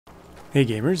Hey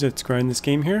gamers, it's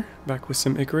grindthisgame here, back with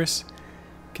some Icarus.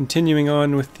 Continuing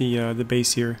on with the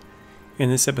base here. In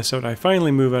this episode I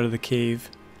finally move out of the cave.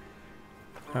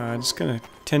 Just kind of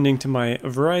tending to my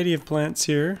variety of plants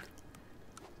here.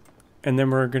 And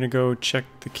then we're going to go check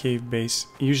the cave base.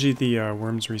 Usually the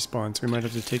worms respawn, so we might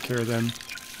have to take care of them.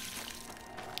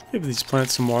 Give these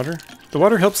plants some water. The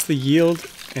water helps the yield,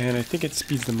 and I think it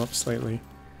speeds them up slightly.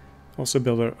 Also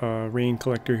build a rain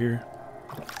collector here.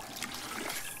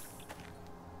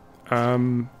 I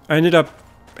ended up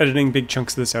editing big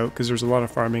chunks of this out because there's a lot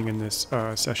of farming in this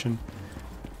session.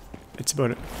 It's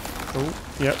about it. Oh,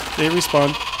 yep, they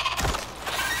respawn.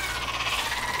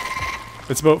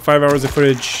 It's about 5 hours of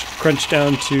footage, crunched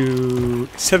down to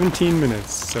 17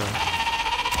 minutes, so...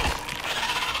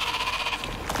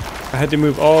 I had to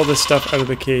move all this stuff out of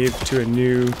the cave to a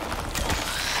new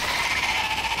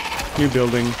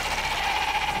building.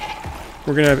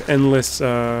 We're gonna have endless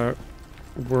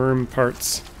worm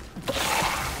parts.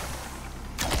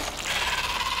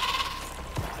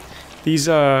 These,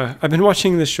 I've been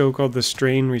watching this show called The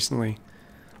Strain recently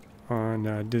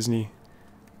on Disney.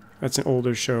 That's an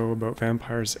older show about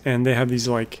vampires, and they have these,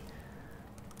 like,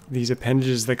 these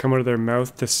appendages that come out of their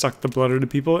mouth to suck the blood out of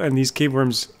people, and these cave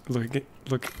worms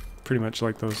look pretty much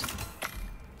like those.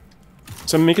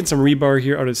 So I'm making some rebar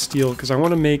here out of steel, because I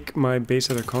want to make my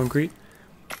base out of concrete.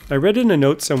 I read in a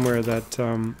note somewhere that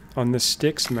on this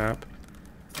Styx map,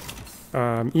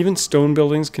 even stone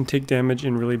buildings can take damage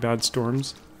in really bad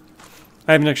storms.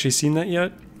 I haven't actually seen that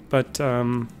yet, but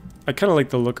I kind of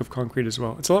like the look of concrete as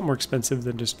well. It's a lot more expensive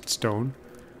than just stone,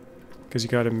 because you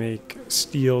got to make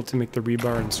steel to make the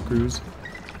rebar and screws.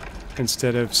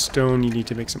 Instead of stone, you need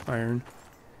to make some iron.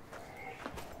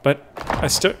 But I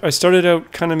started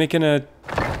out kind of making a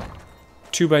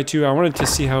 2x2. I wanted to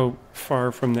see how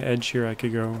far from the edge here I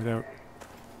could go without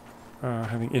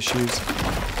having issues.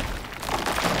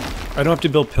 I don't have to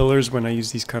build pillars when I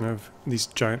use these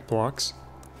giant blocks.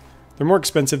 They're more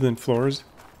expensive than floors,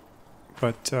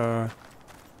 but I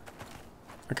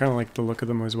kind of like the look of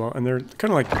them as well, and they're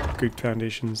kind of like good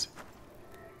foundations.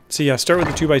 So yeah, start with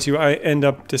the 2x2. I end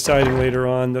up deciding later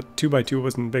on that 2x2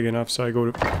 wasn't big enough, so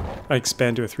I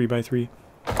expand to a 3x3.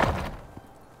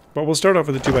 But we'll start off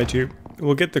with the 2x2.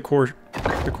 We'll get the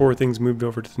core things moved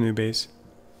over to the new base.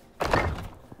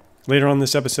 Later on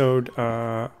this episode,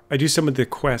 I do some of the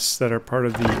quests that are part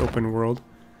of the open world.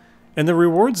 And the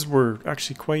rewards were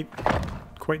actually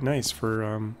quite nice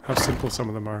for how simple some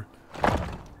of them are.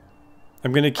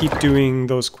 I'm going to keep doing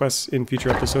those quests in future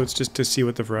episodes just to see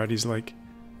what the variety's like.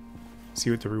 See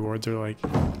what the rewards are like.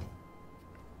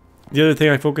 The other thing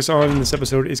I focus on in this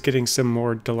episode is getting some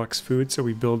more deluxe food, so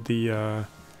we build the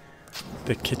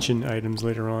kitchen items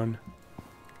later on.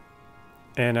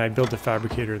 And I build a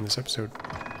fabricator in this episode.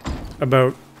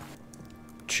 About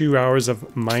 2 hours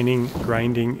of mining,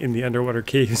 grinding in the underwater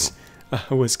caves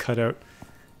was cut out.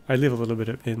 I leave a little bit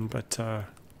in, but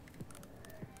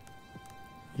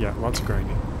yeah, lots of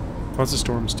grinding. Lots of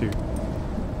storms too.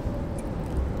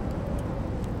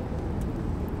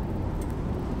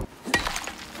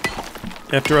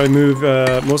 After I move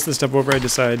most of the stuff over, I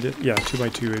decide, yeah,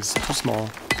 2x2 is too small.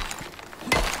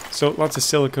 So lots of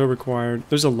silica required.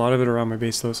 There's a lot of it around my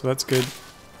base though, so that's good.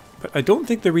 But I don't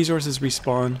think the resources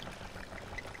respawn.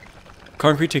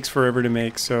 Concrete takes forever to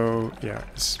make, so yeah,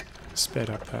 sped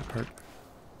up that part.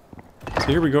 So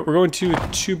here we go. We're going to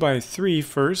 2x3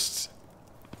 first.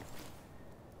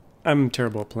 I'm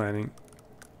terrible at planning.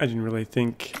 I didn't really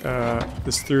think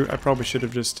this through. I probably should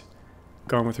have just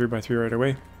gone with 3x3 right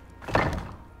away.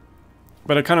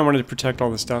 But I kind of wanted to protect all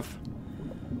the stuff.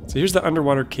 So here's the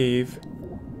underwater cave.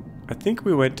 I think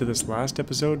we went to this last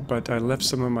episode, but I left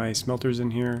some of my smelters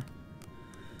in here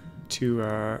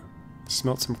to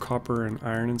smelt some copper and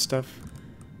iron and stuff.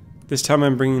 This time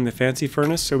I'm bringing the fancy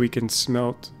furnace so we can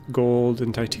smelt gold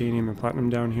and titanium and platinum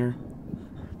down here.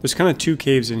 There's kind of two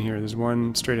caves in here. There's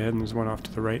one straight ahead and there's one off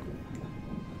to the right.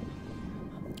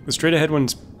 The straight ahead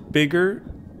one's bigger.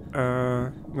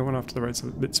 The one off to the right's a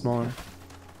bit smaller.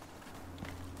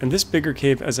 And this bigger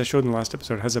cave, as I showed in the last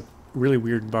episode, has a really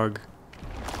weird bug.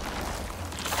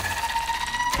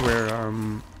 Where,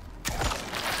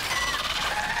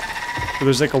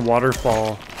 there's like a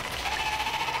waterfall.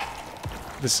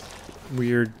 This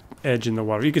weird edge in the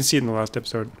water. You can see it in the last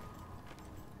episode.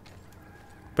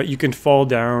 But you can fall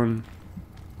down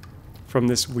from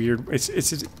this weird...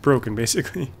 It's broken,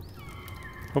 basically.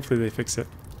 Hopefully they fix it.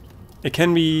 It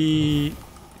can be...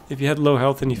 If you had low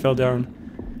health and you fell down,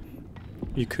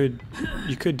 you could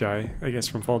die, I guess,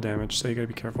 from fall damage, so you gotta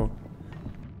be careful.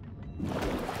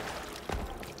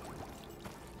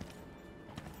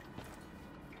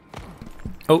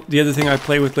 Oh, the other thing I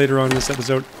play with later on in this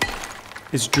episode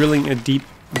is drilling a deep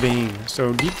vein.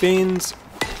 So deep veins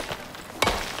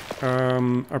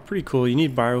are pretty cool. You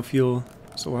need biofuel,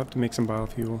 so we'll have to make some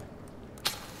biofuel.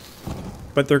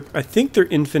 But I think they're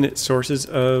infinite sources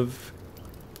of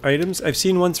items. I've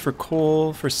seen ones for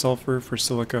coal, for sulfur, for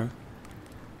silica.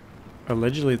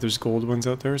 Allegedly there's gold ones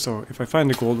out there, so if I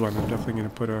find a gold one, I'm definitely going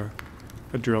to put a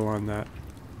drill on that.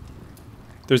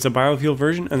 There's a biofuel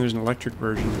version and there's an electric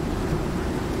version.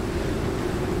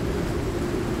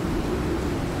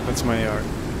 That's my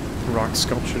rock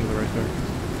sculpture to the right there.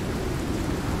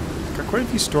 Got quite a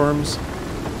few storms,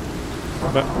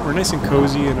 but we're nice and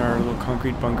cozy in our little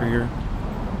concrete bunker here.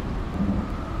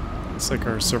 It's like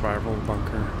our survival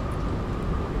bunker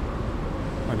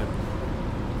on a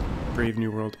brave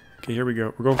new world. Okay, here we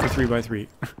go. We're going for 3x3.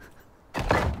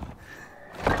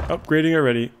 Upgrading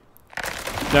already.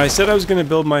 Now I said I was going to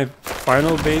build my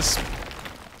final base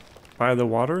by the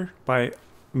water, by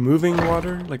moving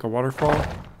water, like a waterfall.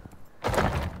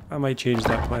 I might change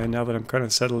that plan now that I'm kind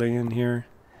of settling in here.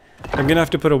 I'm going to have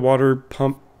to put a water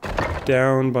pump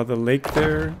down by the lake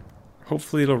there.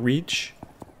 Hopefully it'll reach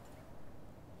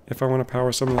if I want to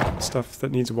power some of the stuff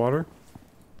that needs water.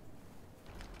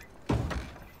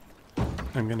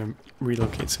 I'm going to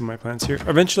relocate some of my plants here.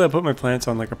 Eventually I'll put my plants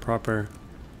on like a proper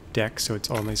deck so it's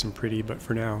all nice and pretty, but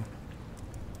for now...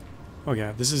 Oh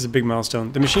yeah, this is a big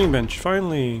milestone. The machine bench,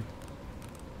 finally!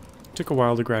 Took a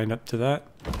while to grind up to that.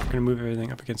 I'm going to move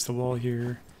everything up against the wall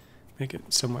here. Make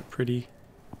it somewhat pretty.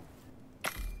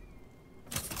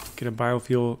 Get a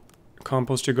biofuel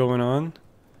composter going on.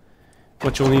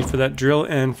 What you'll need for that drill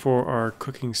and for our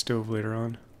cooking stove later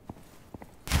on.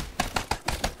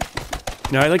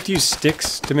 Now I like to use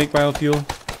sticks to make biofuel,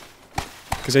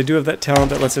 because I do have that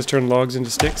talent that lets us turn logs into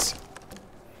sticks.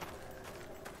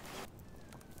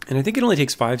 And I think it only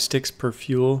takes 5 sticks per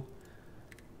fuel,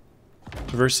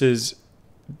 versus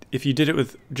if you did it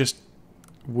with just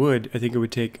wood, I think it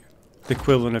would take the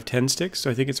equivalent of 10 sticks,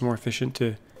 so I think it's more efficient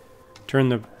to turn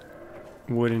the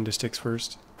wood into sticks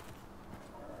first.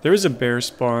 There is a bear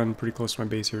spawn pretty close to my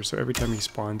base here, so every time he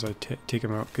spawns I take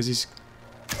him out, because he's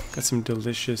got some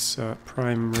delicious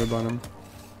prime rib on him.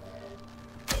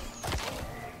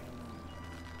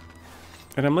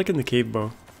 And I'm liking the cave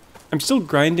bow. I'm still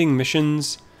grinding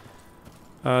missions,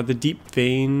 the deep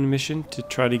vein mission, to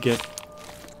try to get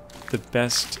the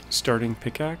best starting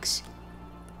pickaxe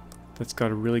that's got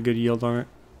a really good yield on it.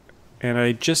 And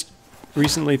I just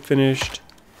recently finished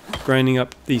grinding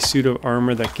up the pseudo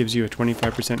armor that gives you a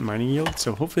 25% mining yield,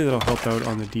 so hopefully that'll help out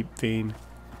on the deep vein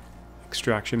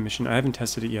extraction mission. I haven't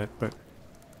tested it yet, but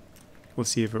we'll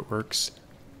see if it works.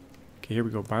 Okay, here we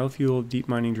go. Biofuel, deep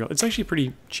mining drill. It's actually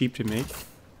pretty cheap to make.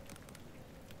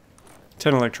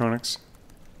 10 electronics,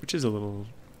 which is a little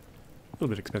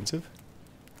bit expensive.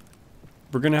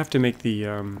 We're gonna have to make the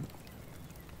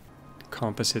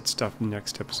composite stuff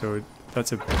next episode.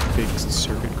 That's a big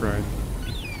circuit grind.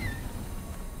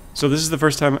 So this is the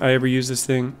first time I ever used this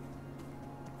thing.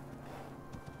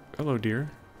 Hello, dear.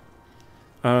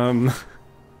 And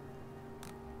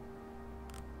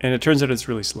it turns out it's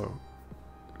really slow.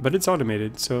 But it's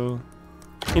automated, so...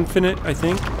 Infinite, I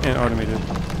think, and automated.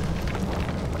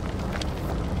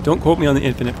 Don't quote me on the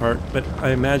infinite part, but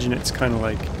I imagine it's kind of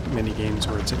like many games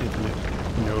where it's an infinite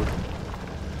node.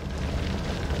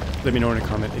 Let me know in a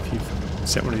comment if you've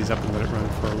set one of these up and let it run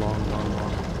for a long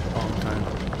time.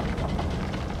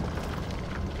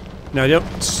 Now I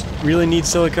don't really need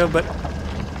silica, but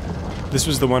this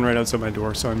was the one right outside my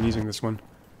door, so I'm using this one.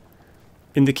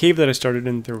 In the cave that I started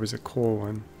in, there was a coal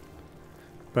one.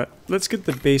 But let's get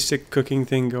the basic cooking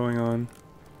thing going on.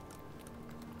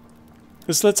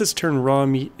 This lets us turn raw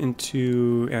meat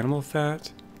into animal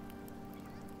fat,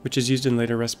 which is used in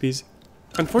later recipes.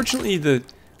 Unfortunately, the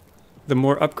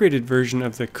more upgraded version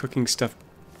of the cooking stuff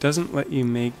doesn't let you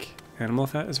make animal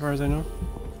fat, as far as I know.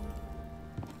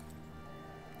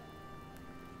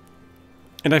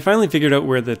 And I finally figured out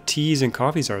where the teas and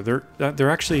coffees are. They're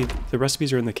actually, the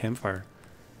recipes are in the campfire.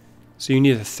 So you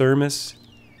need a thermos,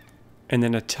 and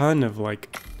then a ton of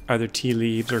like either tea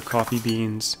leaves or coffee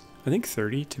beans. I think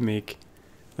 30 to make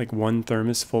like 1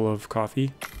 thermos full of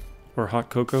coffee or hot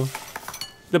cocoa.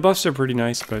 The buffs are pretty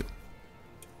nice, but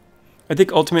I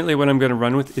think ultimately what I'm going to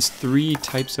run with is 3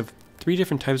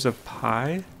 different types of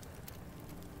pie,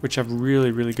 which have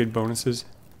really good bonuses.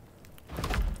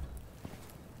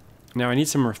 Now I need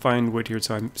some refined wood here,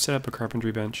 so I set up a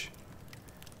carpentry bench.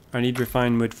 I need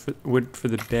refined wood for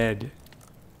the bed.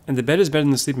 And the bed is better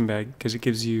than the sleeping bag, because it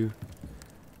gives you...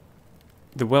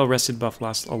 The well-rested buff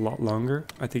lasts a lot longer.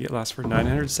 I think it lasts for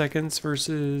 900 seconds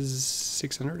versus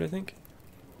 600, I think.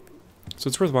 So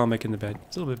it's worthwhile making the bed.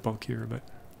 It's a little bit bulkier, but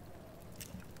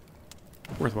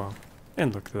worthwhile.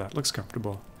 And look at that. Looks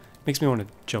comfortable. Makes me want to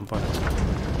jump on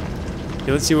it.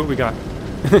 Okay, let's see what we got.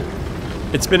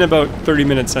 It's been about 30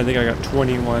 minutes. I think I got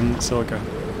 21 silica.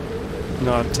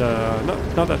 Not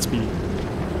that speedy.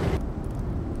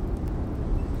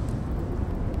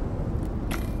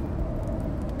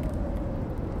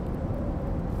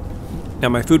 Now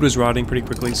my food was rotting pretty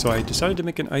quickly, so I decided to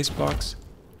make an ice box.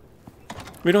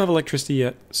 We don't have electricity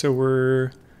yet, so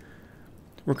we're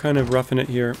kind of roughing it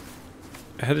here.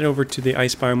 I headed over to the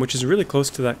ice biome, which is really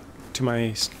close to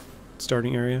my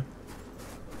starting area.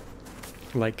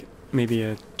 Like maybe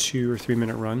a 2 or 3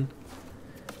 minute run.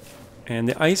 And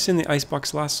the ice in the ice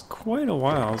box lasts quite a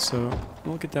while, so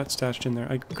we'll get that stashed in there.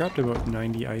 I grabbed about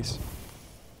 90 ice.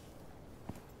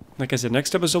 Like I said,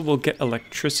 next episode we'll get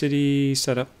electricity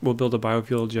set up. We'll build a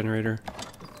biofuel generator.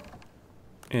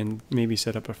 And maybe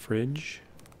set up a fridge.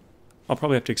 I'll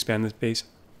probably have to expand this base.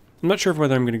 I'm not sure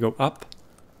whether I'm going to go up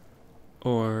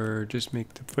or just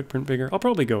make the footprint bigger. I'll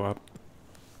probably go up.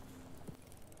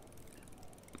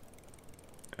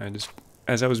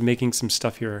 As I was making some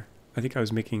stuff here, I think I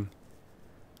was making...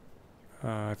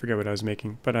 I forget what I was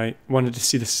making, but I wanted to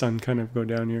see the sun kind of go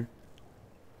down here.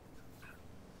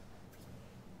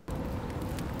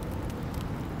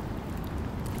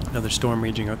 Another storm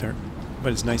raging out there,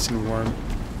 but it's nice and warm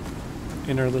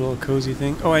in our little cozy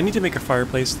thing. Oh, I need to make a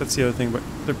fireplace, that's the other thing, but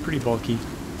they're pretty bulky.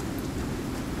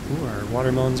 Ooh, our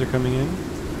watermelons are coming in.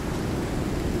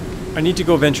 I need to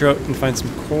go venture out and find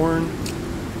some corn,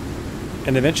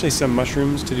 and eventually some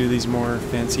mushrooms to do these more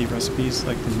fancy recipes,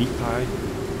 like the meat pie.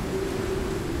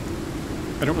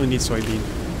 I don't really need soybean.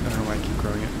 I don't know why I keep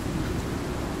growing it.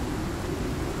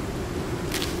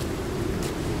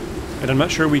 And I'm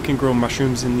not sure we can grow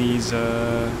mushrooms in these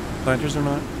planters or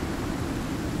not.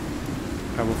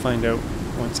 I will find out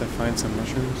once I find some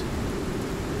mushrooms.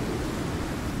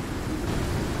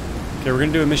 Okay, we're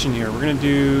going to do a mission here. We're going to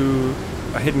do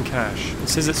a hidden cache. It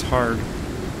says it's hard.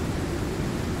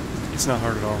 It's not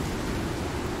hard at all,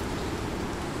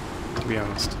 to be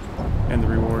honest. And the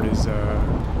reward is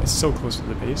so close to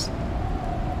the base.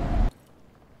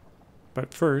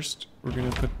 But first, we're going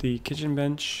to put the kitchen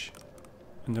bench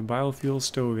and the biofuel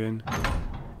stove in.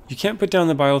 You can't put down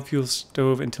the biofuel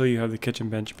stove until you have the kitchen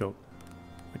bench built,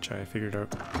 which I figured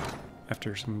out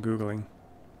after some Googling.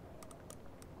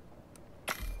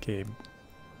 Okay,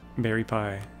 berry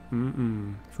pie.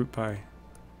 Fruit pie.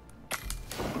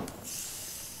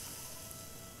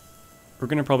 We're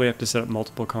going to probably have to set up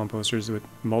multiple composters with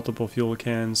multiple fuel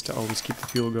cans to always keep the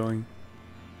fuel going.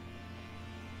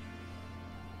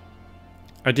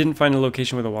 I didn't find a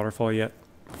location with a waterfall yet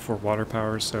for water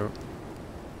power, so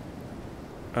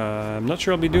I'm not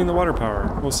sure I'll be doing the water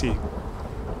power. We'll see.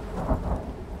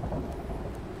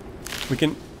 We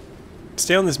can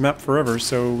stay on this map forever,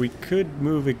 so we could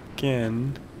move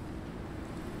again.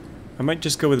 I might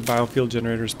just go with biofuel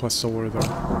generators plus solar, though.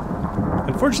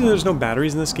 Unfortunately, there's no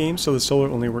batteries in this game, so the solar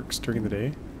only works during the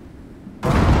day.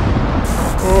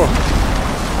 Oh!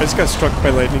 I just got struck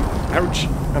by lightning. Ouch!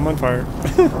 I'm on fire.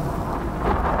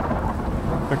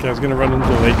 Okay, I was gonna run into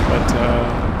the lake, but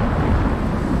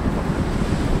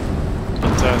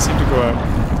it seemed to go out,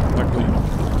 luckily.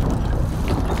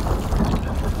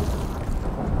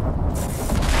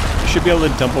 You should be able to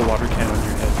dump a water can on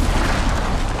your head.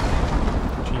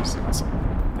 Jeez, that's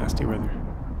nasty weather.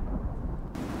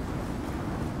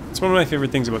 It's one of my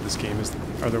favorite things about this game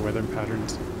are the weather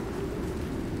patterns.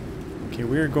 Okay,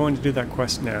 we're going to do that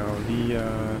quest now.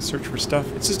 The search for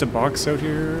stuff. It's just a box out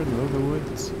here in the middle of the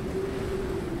woods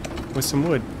with some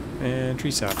wood and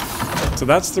tree sap. So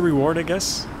that's the reward, I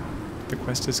guess. The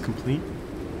quest is complete.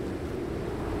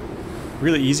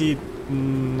 Really easy,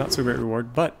 not so great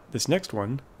reward, but this next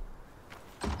one,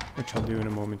 which I'll do in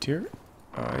a moment here,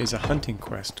 is a hunting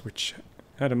quest, which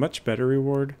had a much better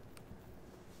reward.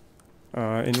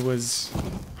 And it was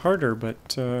harder,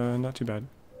 but not too bad.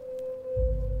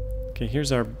 Okay,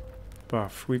 here's our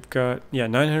buff. We've got, yeah,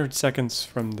 900 seconds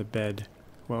from the bed.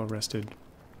 Well rested.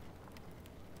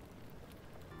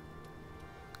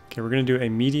 Okay, we're going to do a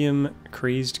medium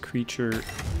crazed creature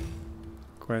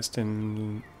quest,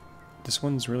 and this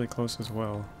one's really close as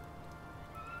well.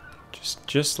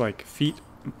 Just like feet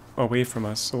away from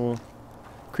us, so we'll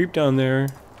creep down there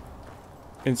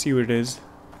and see what it is.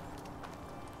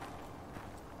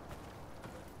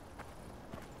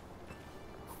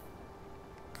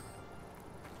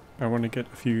 I want to get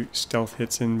a few stealth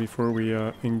hits in before we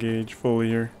engage fully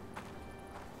here.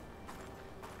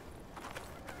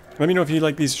 Let me know if you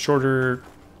like these shorter,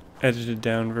 edited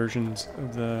down versions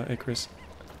of the Icarus.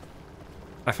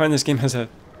 I find this game has a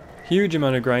huge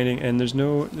amount of grinding, and there's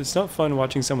no, it's not fun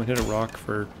watching someone hit a rock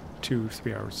for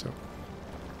 2-3 hours, so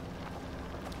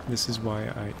this is why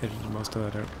I edited most of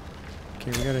that out.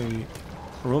 Okay, we got a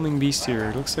roaming beast here.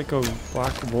 It looks like a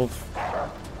black wolf.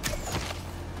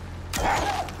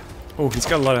 Oh, he's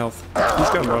got a lot of health. He's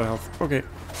got a lot of health. Okay.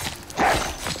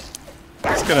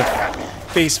 He's got a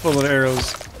face full of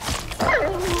arrows.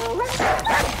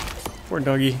 Poor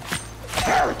doggy.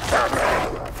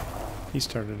 He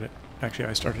started it. Actually,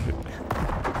 I started it.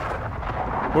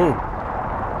 Whoa.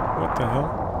 What the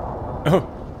hell? Oh.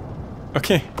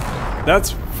 Okay.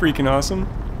 That's freaking awesome.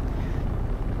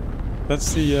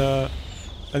 That's the,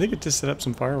 I think it just set up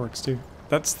some fireworks too.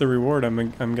 That's the reward,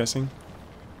 I'm guessing.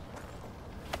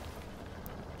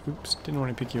 Oops, didn't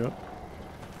want to pick you up.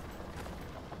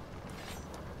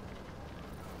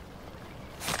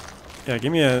 Yeah,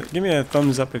 give me a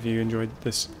thumbs up if you enjoyed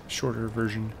this shorter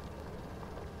version.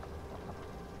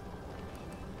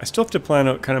 I still have to plan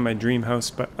out kind of my dream house,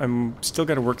 but I'm still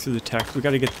got to work through the tech. We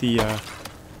got to get the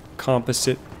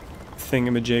composite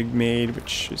thingamajig made,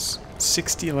 which is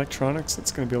 60 electronics.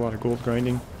 That's going to be a lot of gold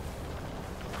grinding.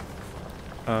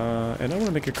 And I want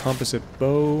to make a composite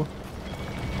bow.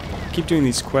 Keep doing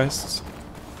these quests.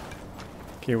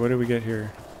 Okay, what do we get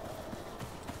here?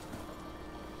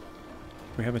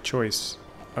 We have a choice.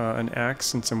 An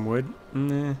axe and some wood.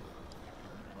 Nah.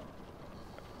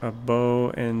 A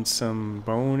bow and some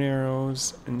bone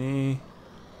arrows. Nah.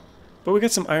 But we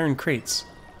got some iron crates.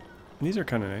 These are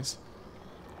kind of nice.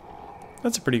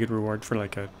 That's a pretty good reward for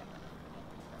like a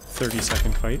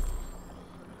 30-second fight.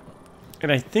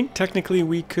 And I think technically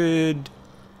we could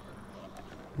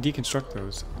deconstruct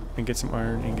those and get some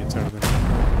iron ingots out of them.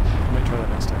 I might try that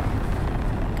next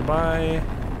time. Goodbye.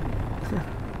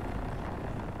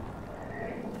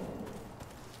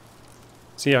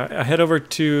 So yeah, I head over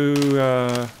to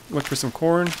look for some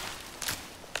corn.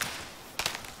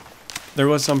 There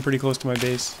was some pretty close to my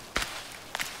base.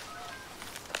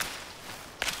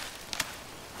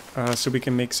 So we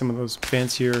can make some of those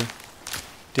fancier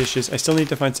dishes. I still need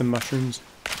to find some mushrooms.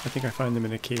 I think I find them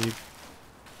in a cave.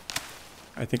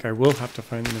 I think I will have to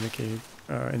find them in a cave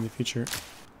in the future.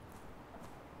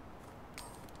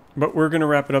 But we're going to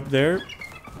wrap it up there.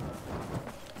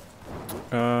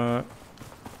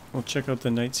 We'll check out the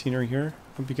night scenery here.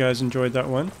 Hope you guys enjoyed that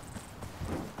one.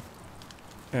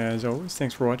 As always,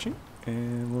 thanks for watching,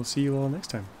 and we'll see you all next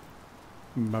time.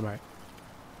 Bye-bye.